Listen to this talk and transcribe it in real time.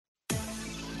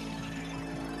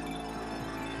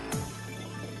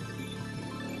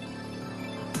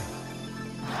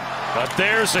But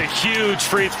there's a huge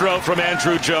free throw from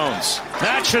Andrew Jones.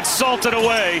 That should salt it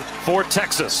away for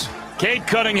Texas. Cade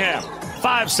Cunningham,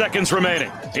 5 seconds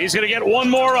remaining. He's going to get one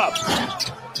more up.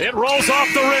 It rolls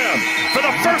off the rim for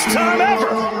the first time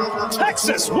ever.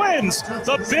 Texas wins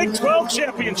the Big 12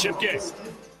 championship game.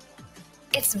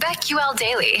 It's BetQL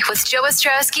Daily with Joe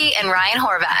Ostrowski and Ryan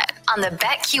Horvat on the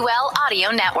BetQL Audio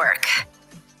Network.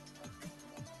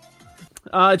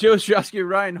 Joe Ostrowski,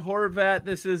 Ryan Horvat.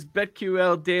 This is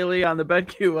BetQL Daily on the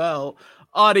BetQL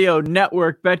Audio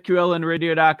Network.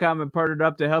 BetQLandRadio.com and partnered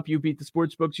up to help you beat the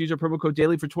sportsbooks. Use our promo code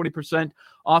DAILY for 20%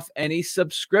 off any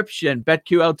subscription.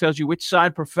 BetQL tells you which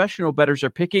side professional bettors are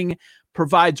picking,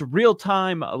 provides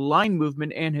real-time line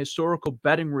movement and historical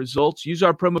betting results. Use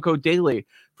our promo code DAILY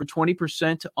for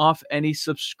 20% off any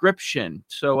subscription.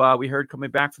 So we heard coming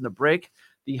back from the break,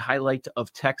 the highlight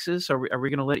of Texas. Are we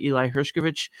going to let Eli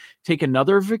Hershkovich take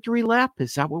another victory lap?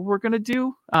 Is that what we're going to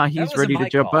do? He's ready to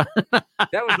jump on. That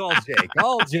was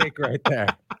all Jake right there.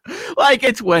 Like,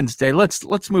 it's Wednesday.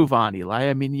 Let's move on, Eli.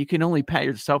 I mean, you can only pat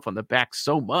yourself on the back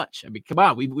so much. I mean, come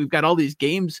on. We've got all these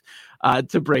games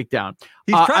to break down.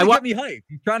 He's trying to get me hyped.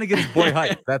 He's trying to get his boy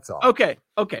hyped. That's all. Okay.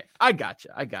 I gotcha.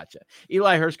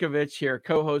 Eli Hershkovich here,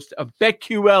 co-host of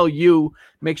BetQLU.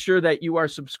 Make sure that you are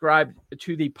subscribed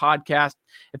to the podcast.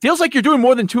 It feels like you're doing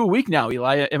more than 2 a week now,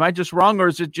 Eli. Am I just wrong, or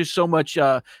is it just so much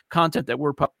content that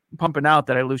we're pumping out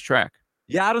that I lose track?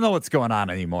 Yeah, I don't know what's going on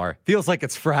anymore. Feels like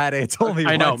it's Friday. It's only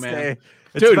Wednesday. I know, man.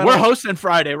 Dude, we're hosting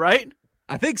Friday, right?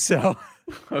 I think so.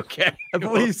 Okay. I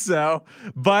believe so.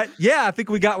 But yeah, I think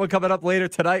we got one coming up later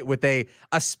tonight with a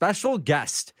special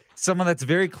guest, someone that's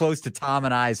very close to Tom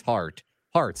and I's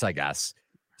hearts, I guess.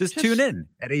 Just tune in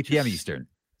at 8 p.m. Eastern.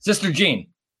 Sister Jean.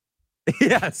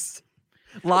 Yes.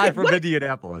 Live from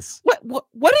Indianapolis.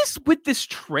 What is with this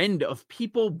trend of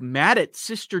people mad at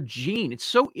Sister Jean? It's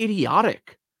so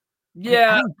idiotic.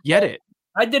 Yeah. I don't get it.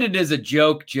 I did it as a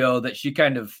joke, Joe, that she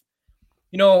kind of,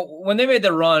 when they made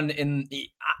the run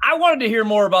I wanted to hear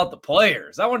more about the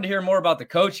players. I wanted to hear more about the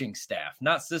coaching staff,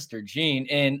 not Sister Jean.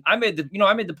 And I made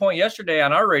the point yesterday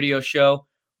on our radio show.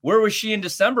 Where was she in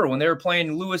December when they were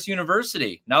playing Lewis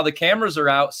University? Now the cameras are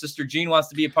out. Sister Jean wants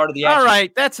to be a part of the action. All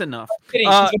right, that's enough. She's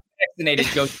vaccinated,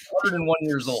 Joe. She's 101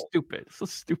 years old. So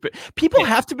stupid. People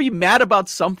have to be mad about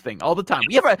something all the time.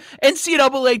 We have an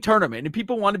NCAA tournament, and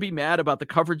people want to be mad about the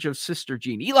coverage of Sister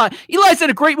Jean. Eli's in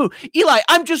a great mood. Eli,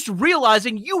 I'm just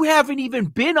realizing you haven't even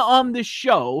been on this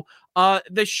show,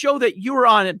 the show that you were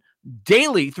on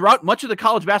daily throughout much of the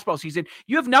college basketball season.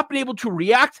 You have not been able to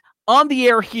react on the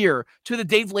air here to the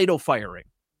Dave Leitao firing.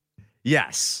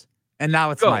 Yes. And now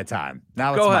it's my time.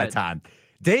 My time.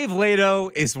 Dave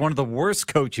Leitao is one of the worst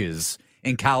coaches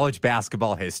in college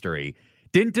basketball history.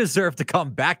 Didn't deserve to come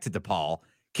back to DePaul.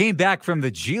 Came back from the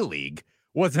G League.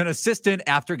 Was an assistant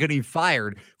after getting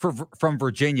fired from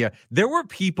Virginia. There were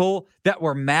people that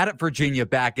were mad at Virginia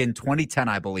back in 2010,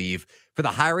 I believe, for the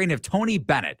hiring of Tony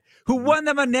Bennett, who won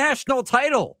them a national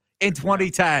title in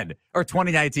 2010, or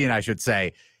 2019, I should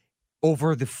say,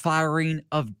 over the firing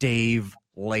of Dave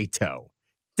Leitao.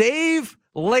 Dave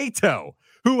Leitao,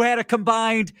 who had a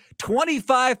combined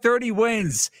 25-30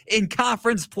 wins in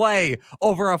conference play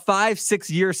over a 5-6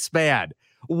 year span.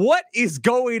 What is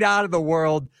going on in the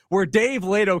world where Dave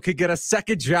Leitao could get a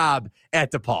second job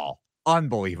at DePaul?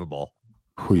 Unbelievable.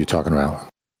 Who are you talking about?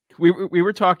 We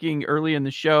were talking early in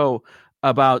the show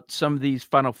about some of these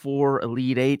Final Four,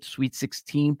 Elite Eight, Sweet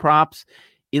 16 props.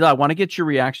 Eli, I want to get your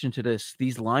reaction to this.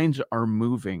 These lines are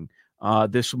moving.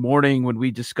 This morning when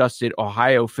we discussed it,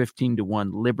 Ohio 15-1,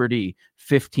 Liberty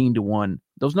 15-1.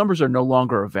 Those numbers are no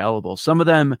longer available. Some of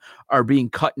them are being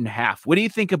cut in half. What do you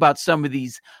think about some of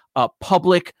these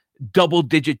public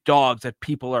double-digit dogs that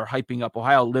people are hyping up?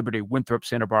 Ohio, Liberty, Winthrop,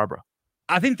 Santa Barbara.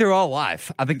 I think they're all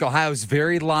live. I think Ohio's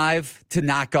very live to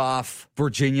knock off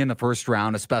Virginia in the first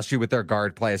round, especially with their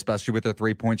guard play, especially with their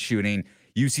three-point shooting.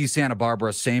 UC Santa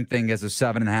Barbara, same thing as a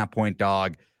 7.5-point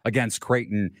dog against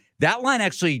Creighton. That line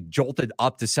actually jolted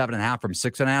up to 7.5 from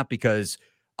 6.5 because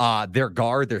their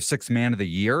guard, their sixth man of the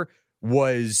year,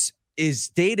 is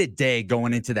day-to-day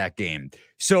going into that game.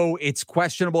 So it's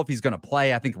questionable if he's going to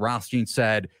play. I think Rothstein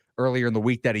said earlier in the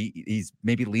week that he's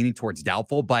maybe leaning towards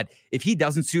doubtful. But if he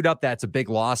doesn't suit up, that's a big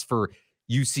loss for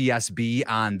UCSB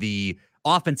on the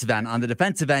offensive end. On the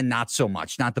defensive end, not so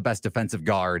much. Not the best defensive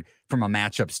guard from a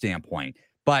matchup standpoint.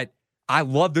 But I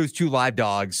love those two live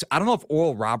dogs. I don't know if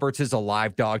Oral Roberts is a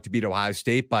live dog to beat Ohio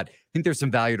State, but I think there's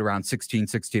some value at around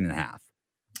 16.5.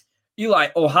 Eli,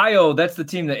 Ohio, that's the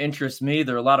team that interests me.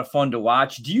 They're a lot of fun to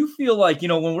watch. Do you feel like,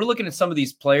 when we're looking at some of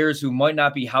these players who might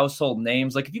not be household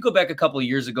names, like if you go back a couple of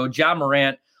years ago, Ja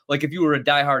Morant, like if you were a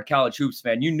diehard college hoops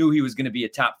fan, you knew he was going to be a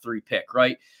top 3 pick,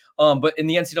 right? But in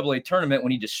the NCAA tournament,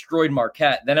 when he destroyed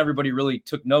Marquette, then everybody really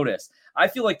took notice. I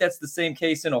feel like that's the same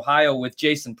case in Ohio with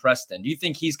Jason Preston. Do you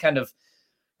think he's kind of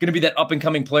going to be that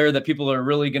up-and-coming player that people are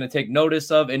really going to take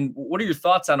notice of? And what are your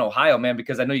thoughts on Ohio, man?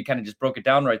 Because I know you kind of just broke it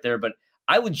down right there, but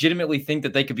I legitimately think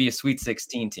that they could be a Sweet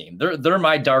 16 team. They're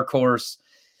my dark horse,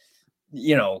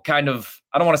 kind of,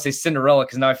 I don't want to say Cinderella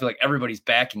because now I feel like everybody's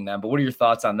backing them, but what are your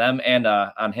thoughts on them and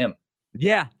on him?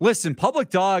 Yeah, listen, public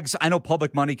dogs, I know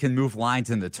public money can move lines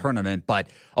in the tournament, but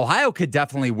Ohio could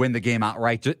definitely win the game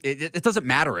outright. It doesn't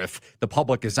matter if the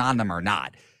public is on them or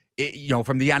not.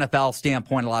 From the NFL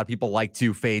standpoint, a lot of people like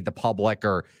to fade the public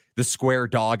or the square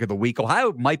dog of the week.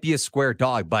 Ohio might be a square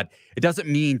dog, but it doesn't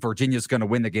mean Virginia's going to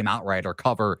win the game outright or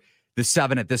cover the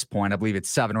 7 at this point. I believe it's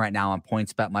 7 right now on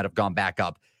PointsBet, might have gone back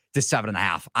up to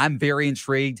 7.5. I'm very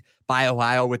intrigued by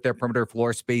Ohio with their perimeter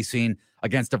floor spacing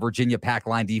against a Virginia pack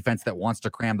line defense that wants to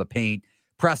cram the paint.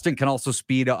 Preston can also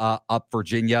speed up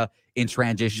Virginia in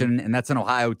transition, and that's an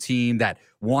Ohio team that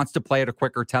wants to play at a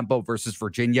quicker tempo versus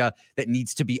Virginia that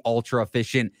needs to be ultra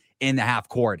efficient in the half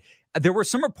court. There were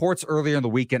some reports earlier in the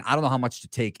weekend, I don't know how much to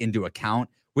take into account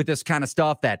with this kind of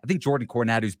stuff, that I think Jordan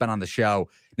Cornette, who's been on the show,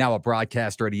 now a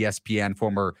broadcaster at ESPN,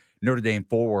 former Notre Dame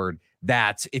forward,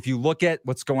 that if you look at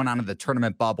what's going on in the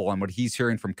tournament bubble and what he's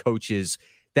hearing from coaches,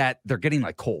 that they're getting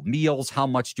like cold meals. How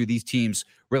much do these teams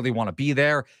really want to be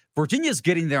there? Virginia's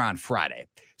getting there on Friday.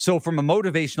 So from a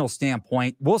motivational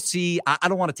standpoint, we'll see. I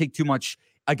don't want to take too much,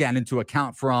 again, into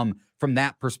account from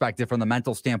that perspective, from the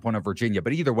mental standpoint of Virginia.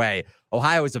 But either way,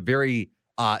 Ohio is a very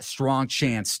strong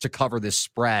chance to cover this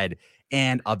spread.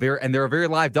 And they're a very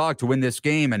live dog to win this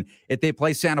game. And if they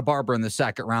play Santa Barbara in the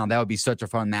second round, that would be such a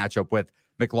fun matchup with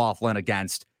McLaughlin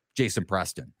against Jason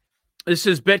Preston. This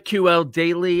is BetQL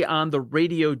Daily on the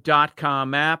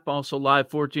radio.com app, also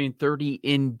live 1430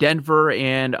 in Denver.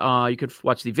 And you can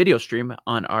watch the video stream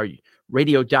on our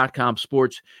radio.com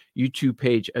sports YouTube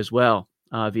page as well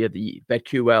via the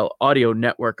BetQL audio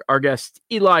network. Our guest,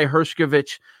 Eli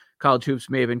Hershkovich, College Hoops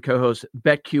Maven, co-host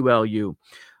BetQLU.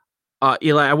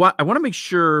 Eli, I want to make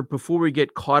sure before we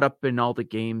get caught up in all the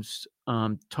games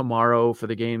tomorrow for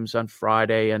the games on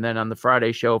Friday, and then on the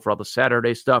Friday show for all the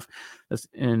Saturday stuff,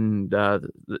 and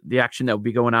the action that will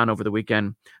be going on over the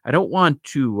weekend, I don't want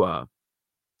to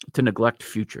neglect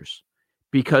futures,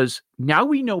 because now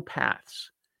we know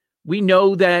paths. We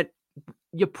know that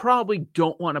you probably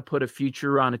don't want to put a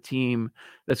future on a team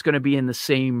that's going to be in the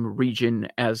same region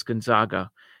as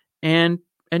Gonzaga, and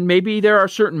maybe there are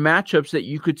certain matchups that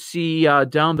you could see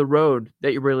down the road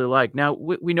that you really like. Now,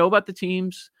 we know about the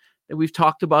teams that we've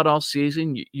talked about all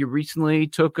season. You recently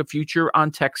took a future on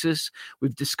Texas.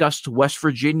 We've discussed West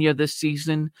Virginia this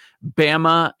season.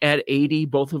 Bama at 80.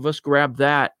 Both of us grabbed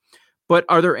that. But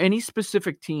are there any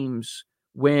specific teams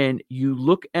when you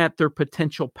look at their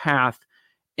potential path,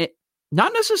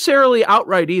 not necessarily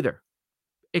outright either?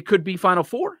 It could be Final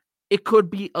Four. It could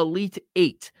be Elite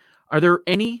Eight. Are there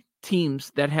any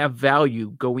teams that have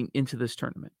value going into this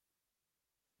tournament?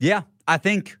 Yeah, I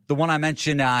think the one I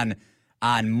mentioned on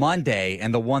Monday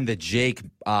and the one that Jake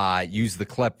used the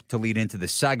clip to lead into the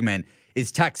segment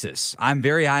is Texas. I'm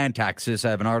very high on Texas.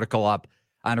 I have an article up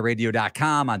on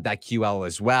radio.com, on BetQL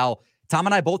as well. Tom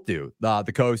and I both do,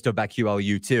 the co-host of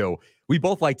BetQLU too. We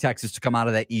both like Texas to come out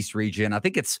of that East region. I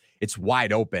think it's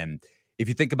wide open. If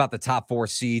you think about the top 4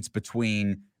 seeds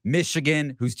between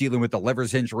Michigan, who's dealing with a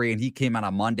liver's injury, and he came out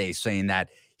on Monday saying that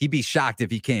he'd be shocked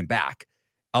if he came back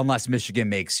unless Michigan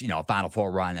makes, a Final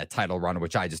Four run, a title run,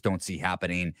 which I just don't see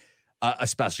happening,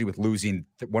 especially with losing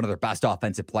one of their best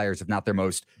offensive players, if not their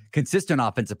most consistent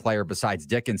offensive player besides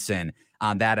Dickinson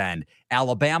on that end.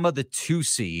 Alabama, the 2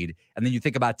 seed, and then you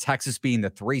think about Texas being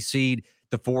the 3 seed.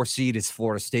 The 4 seed is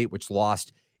Florida State, which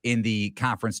lost in the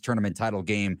conference tournament title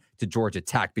game to Georgia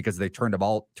Tech because they turned the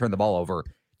ball over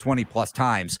 20 plus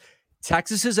times.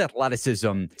 Texas's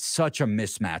athleticism, such a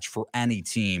mismatch for any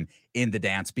team in the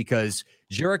dance, because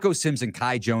Jericho Sims and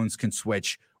Kai Jones can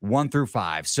switch 1 through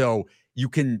 5. So you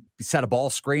can set a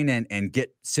ball screen and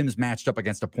get Sims matched up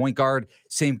against a point guard.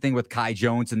 Same thing with Kai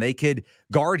Jones, and they could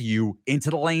guard you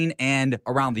into the lane and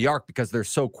around the arc because they're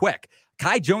so quick.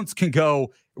 Kai Jones can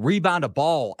go rebound a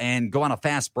ball and go on a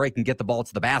fast break and get the ball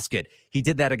to the basket. He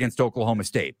did that against Oklahoma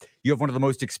State. You have one of the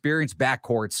most experienced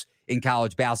backcourts in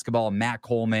college basketball, Matt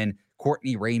Coleman,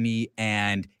 Courtney Ramey,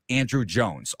 and Andrew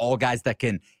Jones, all guys that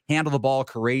can handle the ball,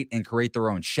 create their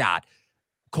own shot.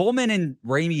 Coleman and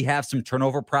Ramey have some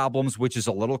turnover problems, which is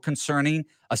a little concerning,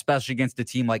 especially against a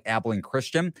team like Abilene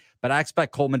Christian. But I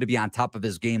expect Coleman to be on top of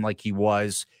his game like he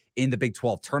was in the Big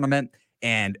 12 tournament.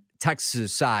 And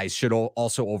Texas' size should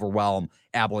also overwhelm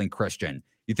Abilene Christian.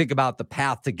 You think about the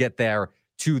path to get there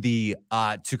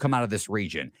to come out of this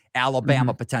region.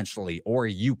 Alabama potentially, or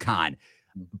UConn.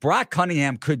 Brock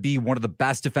Cunningham could be one of the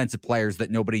best defensive players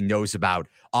that nobody knows about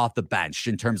off the bench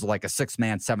in terms of like a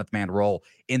 6-man, 7th-man role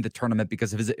in the tournament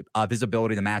because of his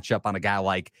ability to match up on a guy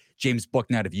like James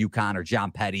Bouknight of UConn or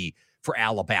John Petty for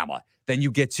Alabama. Then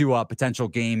you get to a potential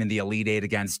game in the Elite Eight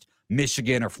against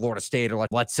Michigan or Florida State, or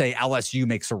let's say LSU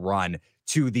makes a run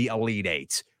to the Elite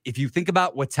Eight. If you think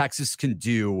about what Texas can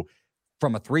do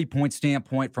from a 3-point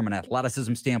standpoint, from an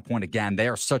athleticism standpoint, again, they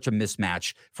are such a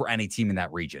mismatch for any team in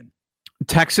that region.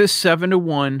 Texas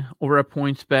 7-1 over a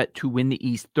points bet to win the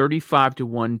East,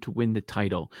 35-1 to win the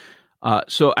title.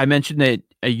 So I mentioned that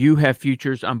you have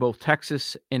futures on both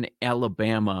Texas and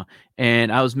Alabama,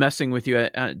 and I was messing with you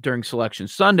during Selection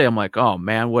Sunday. I'm like, oh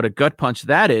man, what a gut punch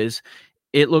that is.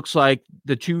 It looks like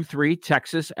the 2-3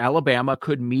 Texas, Alabama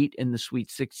could meet in the Sweet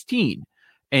 16.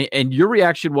 And your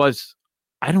reaction was,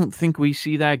 I don't think we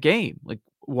see that game. Like,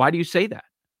 why do you say that?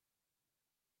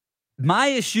 My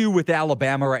issue with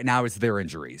Alabama right now is their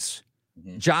injuries.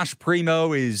 Josh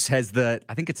Primo has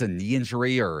I think it's a knee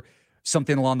injury or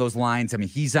something along those lines. I mean,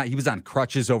 he was on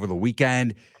crutches over the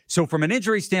weekend. So from an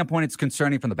injury standpoint, it's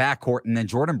concerning from the backcourt. And then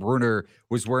Jordan Bruner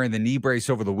was wearing the knee brace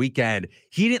over the weekend.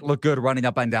 He didn't look good running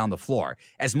up and down the floor.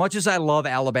 As much as I love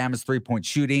Alabama's 3-point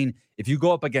shooting, if you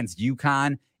go up against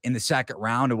UConn in the second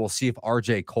round, and we'll see if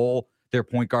RJ Cole, their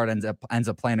point guard, ends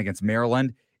up playing against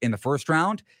Maryland in the first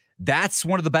round, that's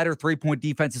one of the better 3-point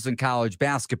defenses in college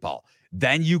basketball.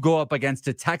 Then you go up against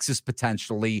a Texas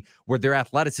potentially where their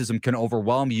athleticism can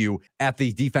overwhelm you at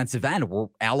the defensive end, where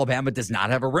Alabama does not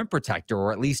have a rim protector,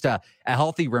 or at least a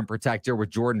healthy rim protector,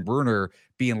 with Jordan Bruner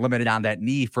being limited on that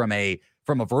knee from a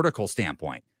vertical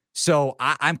standpoint. So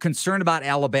I'm concerned about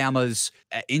Alabama's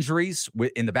injuries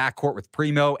in the backcourt with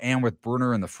Primo and with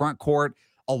Bruner in the front court,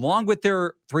 along with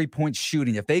their 3-point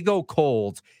shooting. If they go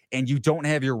cold and you don't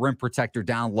have your rim protector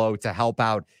down low to help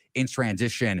out in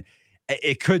transition,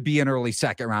 it could be an early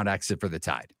second-round exit for the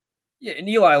Tide. Yeah, and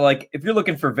Eli, like, if you're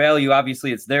looking for value,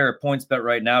 obviously it's there at points bet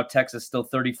right now. Texas still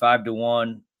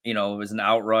 35-1. It was an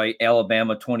outright.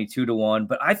 Alabama 22-1.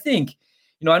 But I think,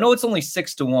 I know it's only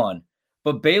 6-1,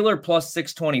 but Baylor plus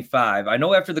 625. I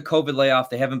know after the COVID layoff,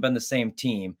 they haven't been the same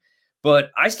team.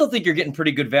 But I still think you're getting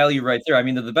pretty good value right there. I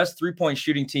mean, they're the best 3-point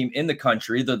shooting team in the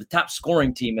country. They're the top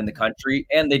scoring team in the country,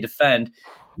 and they defend.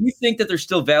 Do you think that there's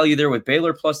still value there with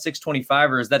Baylor plus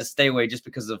 625, or is that a stay away just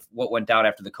because of what went down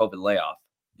after the COVID layoff?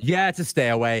 Yeah, it's a stay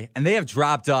away. And they have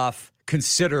dropped off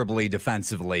considerably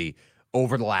defensively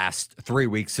over the last 3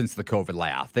 weeks since the COVID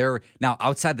layoff. They're now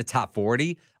outside the top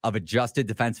 40 of adjusted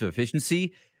defensive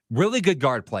efficiency. Really good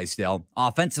guard play still.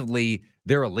 Offensively,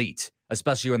 they're elite,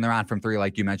 especially when they're on from three,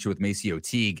 like you mentioned with MaCio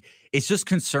Teague. It's just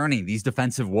concerning, these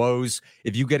defensive woes.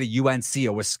 If you get a UNC, a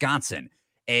Wisconsin,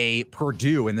 a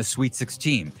Purdue in the Sweet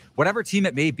 16, whatever team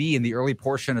it may be in the early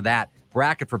portion of that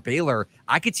bracket for Baylor,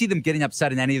 I could see them getting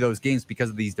upset in any of those games because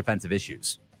of these defensive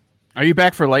issues. Are you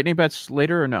back for lightning bets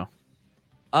later or no?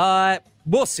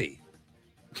 We'll see.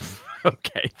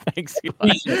 Okay, thanks,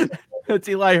 Eli. That's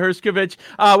Eli Herskovich.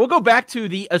 We'll go back to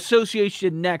the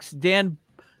association next. Dan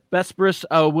Besbris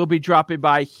will be dropping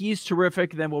by. He's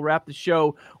terrific. Then we'll wrap the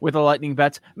show with the lightning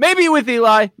bets. Maybe with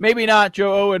Eli, maybe not.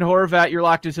 Joe Owen Horvat, you're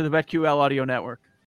locked into the BetQL Audio Network.